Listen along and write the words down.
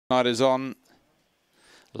Night is on.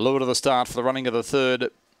 Lure to the start for the running of the third.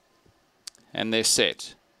 And they're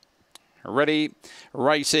set. Ready,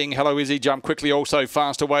 racing. Hello Izzy jumped quickly. Also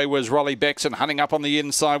fast away was Rolly Bexon. Hunting up on the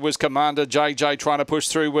inside was Commander JJ. Trying to push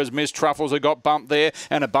through was Miss Truffles, who got bumped there.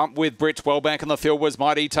 And a bump with Brits. Well back in the field was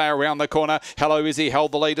Mighty Tay around the corner. Hello Izzy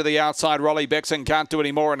held the lead to the outside. Rolly Bexon can't do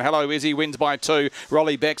any more. And Hello Izzy wins by 2.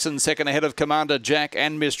 Rolly Bexon second ahead of Commander Jack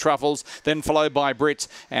and Miss Truffles. Then followed by Brits.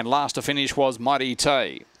 And last to finish was Mighty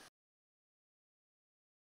Tay.